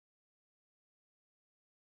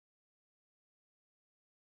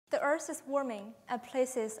The Earth is warming and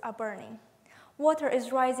places are burning. Water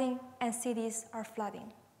is rising and cities are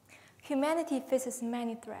flooding. Humanity faces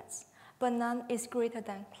many threats, but none is greater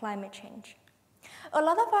than climate change. A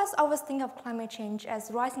lot of us always think of climate change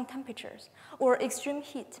as rising temperatures or extreme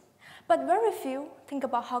heat, but very few think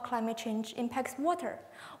about how climate change impacts water,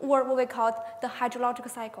 or what we call the hydrological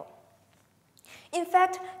cycle. In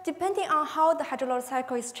fact, depending on how the hydrological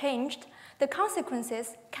cycle is changed, the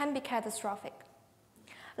consequences can be catastrophic.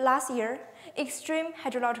 Last year, extreme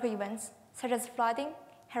hydrological events such as flooding,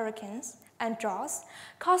 hurricanes, and droughts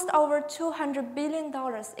caused over $200 billion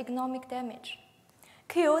economic damage,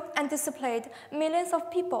 killed and displaced millions of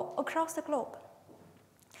people across the globe.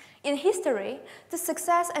 In history, the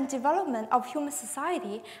success and development of human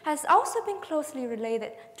society has also been closely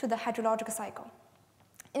related to the hydrological cycle.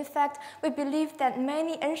 In fact, we believe that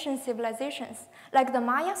many ancient civilizations, like the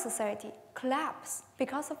Maya society, collapsed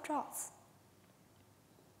because of droughts.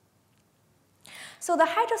 So the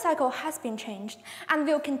hydrocycle has been changed and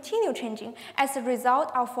will continue changing as a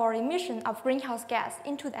result of our emission of greenhouse gas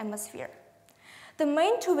into the atmosphere. The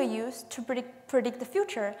main tool we use to predict the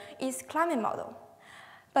future is climate model,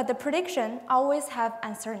 but the prediction always have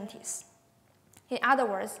uncertainties. In other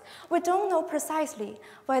words, we don't know precisely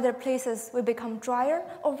whether places will become drier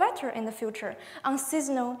or wetter in the future on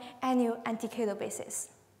seasonal, annual, and decadal basis.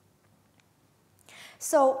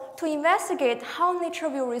 So, to investigate how nature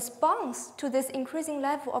will respond to this increasing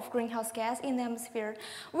level of greenhouse gas in the atmosphere,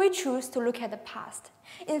 we choose to look at the past.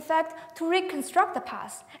 In fact, to reconstruct the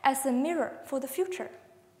past as a mirror for the future.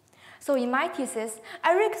 So in my thesis,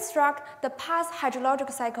 I reconstruct the past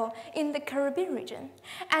hydrological cycle in the Caribbean region,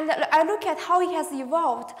 and I look at how it has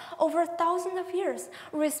evolved over thousands of years,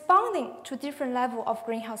 responding to different levels of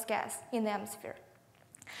greenhouse gas in the atmosphere.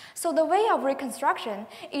 So the way of reconstruction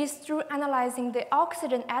is through analyzing the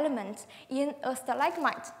oxygen elements in a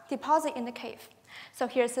stalagmite deposit in the cave. So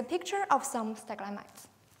here's a picture of some stalagmites.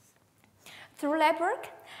 Through lab work,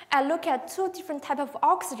 I look at two different types of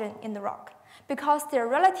oxygen in the rock, because their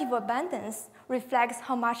relative abundance reflects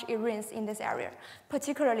how much it rains in this area,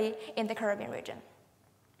 particularly in the Caribbean region.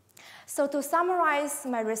 So to summarize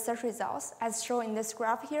my research results, as shown in this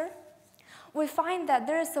graph here, we find that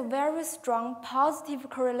there is a very strong positive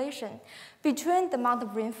correlation between the amount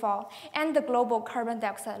of rainfall and the global carbon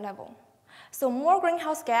dioxide level. So more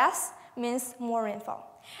greenhouse gas means more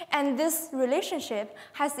rainfall. And this relationship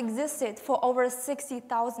has existed for over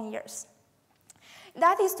 60,000 years.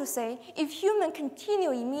 That is to say, if humans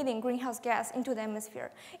continue emitting greenhouse gas into the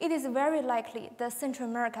atmosphere, it is very likely that Central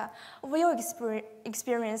America will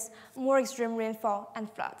experience more extreme rainfall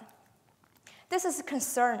and flood. This is a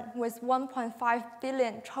concern with 1.5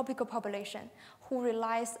 billion tropical population who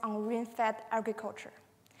relies on rain-fed agriculture.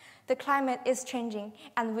 The climate is changing,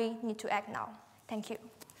 and we need to act now. Thank you.